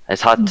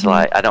 It's hard to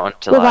like. I don't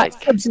want to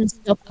kids and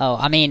stuff. Oh,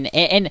 I mean,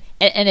 in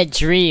a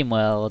dream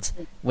world,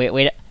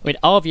 we'd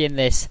all be in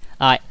this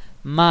like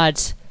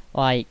mad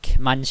like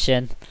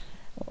mansion,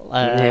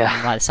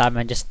 like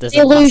Simon. Just there's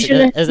the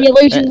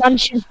illusion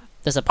mansion.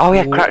 There's a pool. Oh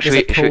yeah, crap. Should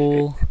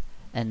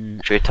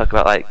we talk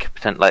about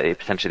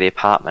potentially the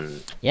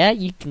apartment? Yeah,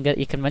 you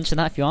can mention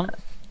that if you want.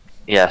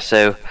 Yeah.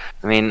 So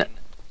I mean,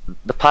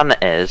 the plan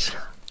is.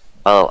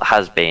 Well, it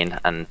has been,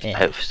 and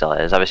hopefully still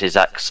is. Obviously,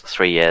 Zach's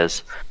 3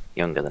 years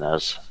younger than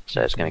us, so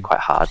it's going to be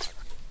quite hard.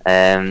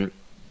 Getting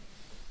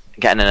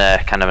in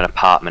a kind of an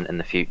apartment in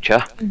the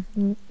future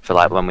for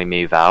like when we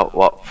move out.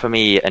 What for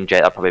me and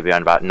Jake, that'll probably be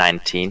around about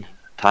 19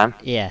 time.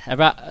 Yeah,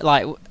 about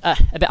like a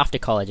bit after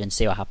college and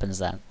see what happens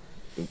then.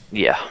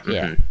 Yeah.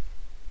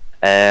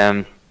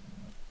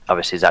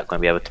 Obviously, Zach won't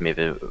be able to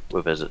move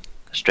with us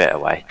straight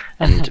away,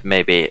 and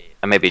maybe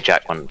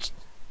Jack wants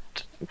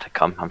to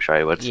come. I'm sure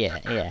he would.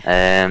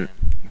 Yeah.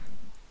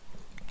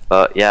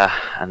 But yeah,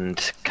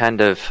 and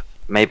kind of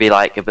maybe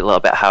like a little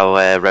bit how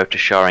Rota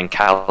Shaw and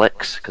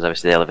Calix, because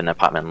obviously they live in an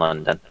apartment in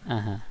London.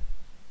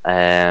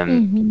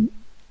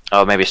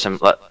 Or maybe some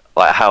like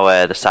how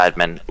the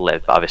Sidemen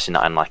live, but obviously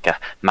not in like a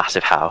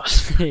massive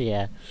house.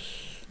 Yeah.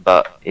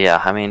 But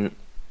yeah, I mean,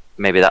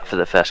 maybe that for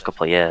the first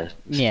couple of years.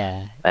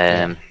 Yeah.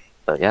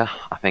 But yeah,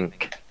 I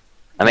think.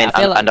 I mean,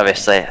 and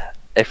obviously.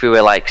 If we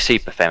were like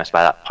super famous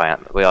by that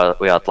point, we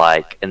had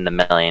like in the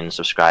millions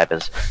of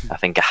subscribers. I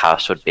think a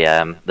house would be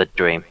the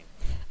dream.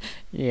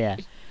 Yeah.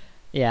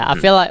 I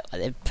feel like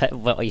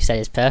what you said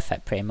is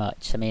perfect, pretty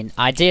much. I mean,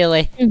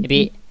 ideally, it'd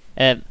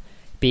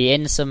be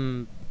in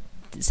some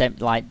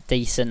like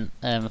decent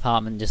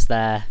apartment just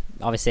there.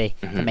 Obviously,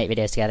 can make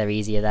videos together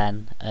easier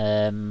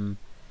then.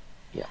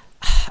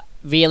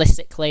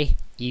 Realistically,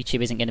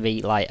 YouTube isn't going to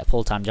be like a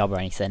full-time job or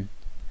anything.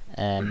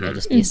 It'll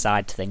just be a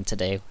side thing to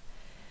do.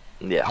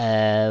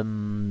 Yeah.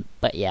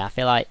 But yeah, I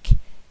feel like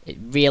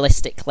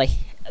realistically,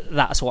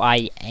 that's what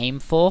I aim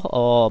for,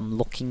 or I'm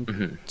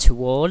looking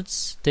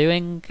towards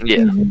doing.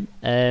 Yeah.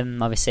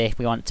 Obviously, if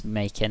we want to be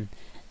making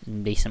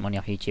decent money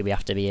off YouTube, we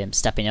have to be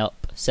stepping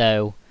up.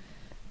 So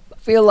I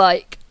feel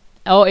like,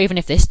 or even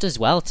if this does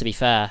well, to be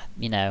fair,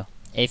 you know,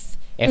 if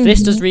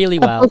this does really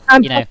well,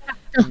 you know,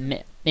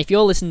 if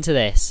you're listening to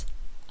this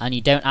and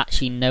you don't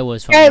actually know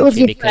us from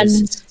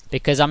YouTube,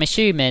 because I'm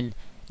assuming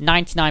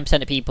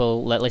 99% of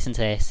people that listen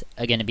to this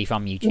are going to be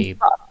from YouTube,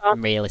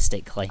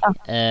 realistically.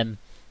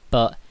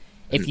 But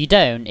if you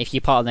don't, if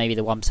you're part of maybe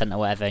the 1% or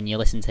whatever, and you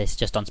listen to this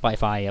just on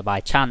Spotify or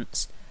by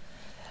chance,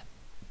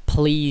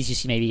 please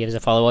just maybe give us a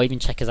follow, or even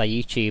check us on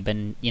YouTube,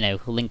 and you know,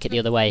 link it the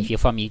other way. If you're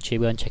from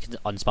YouTube, go and check it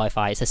on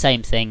Spotify. It's the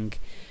same thing.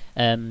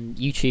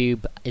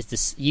 YouTube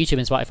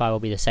and Spotify will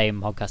be the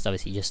same podcast.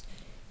 Obviously, just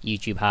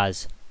YouTube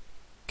has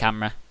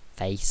camera,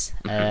 face.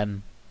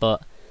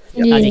 But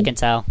as you can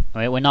tell,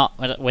 we're not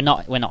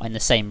in the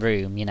same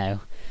room, you know,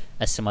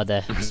 as some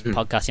other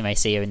podcasts you may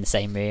see are in the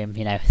same room.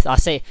 You know, I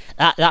say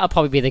that'll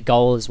probably be the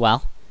goal as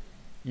well.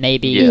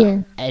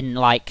 Maybe and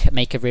like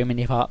make a room in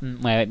the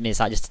apartment where it's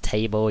like just a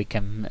table, we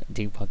can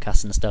do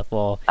podcasts and stuff,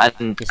 or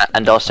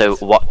and also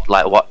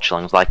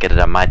watch-alongs like I did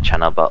on my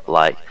channel, but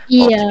like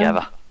all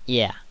together.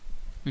 Yeah.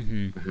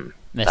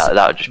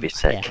 That would just be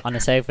sick. Yeah, on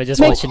the sofa,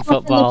 just watching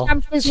football,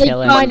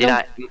 chilling.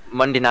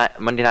 Monday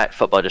night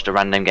football, just a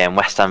random game,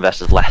 West Ham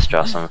versus Leicester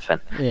or something.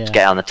 Just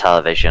get it on the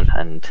television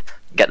and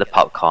get the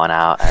popcorn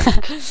out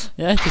and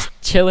just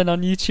chilling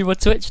on YouTube or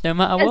Twitch, no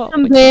matter what.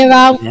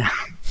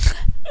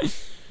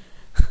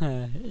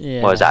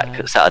 What was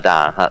that? Settle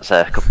down. That's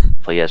a couple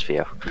of years for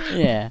you.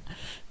 Yeah.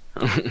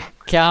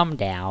 Calm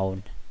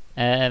down.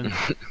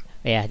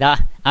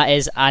 That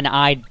is an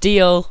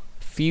ideal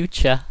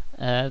future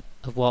of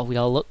what we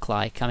all look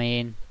like. I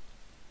mean,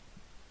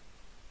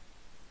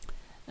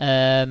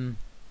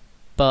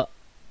 but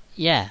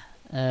yeah,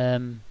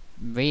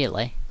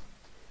 really,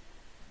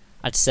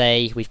 I'd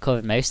say we've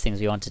covered most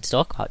things we wanted to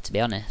talk about, to be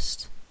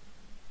honest.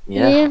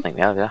 Yeah. I think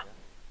we have. Yeah.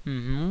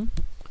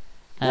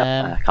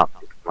 I can't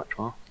think of much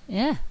more.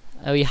 Yeah.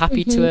 Are you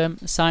happy to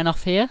sign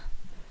off here?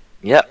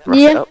 Yep. Wrap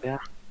it up. Yeah.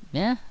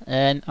 Yeah.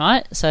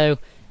 Alright, so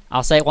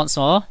I'll say it once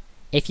more.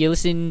 If you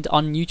listened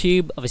on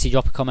YouTube, obviously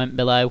drop a comment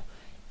below.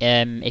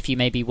 If you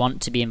maybe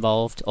want to be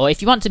involved, or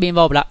if you want to be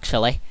involved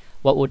actually,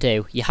 what we'll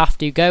do, you have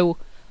to go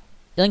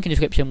link in the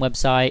description,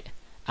 website,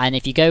 and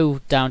if you go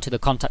down to the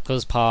contact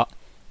us part,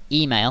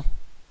 email,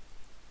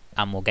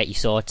 and we'll get you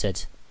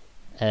sorted.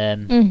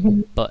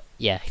 But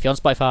yeah, if you're on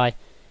Spotify,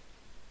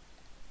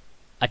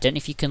 I don't know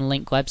if you can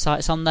link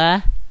websites on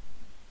there,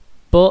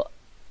 but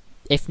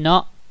if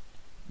not,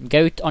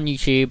 go on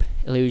YouTube,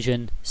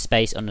 illusion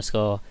space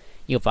 _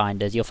 you'll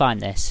find us, you'll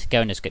find this,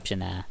 go in the description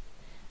there,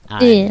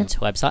 and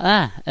website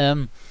there.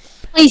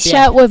 Please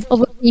share it with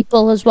other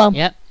people as well.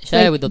 Yep,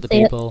 share with other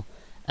people.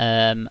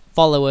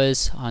 Follow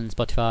us on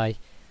Spotify,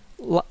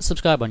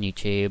 subscribe on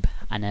YouTube,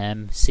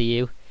 and see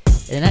you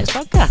in the next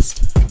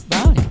podcast.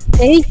 Bye.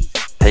 Peace.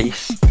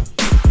 Peace.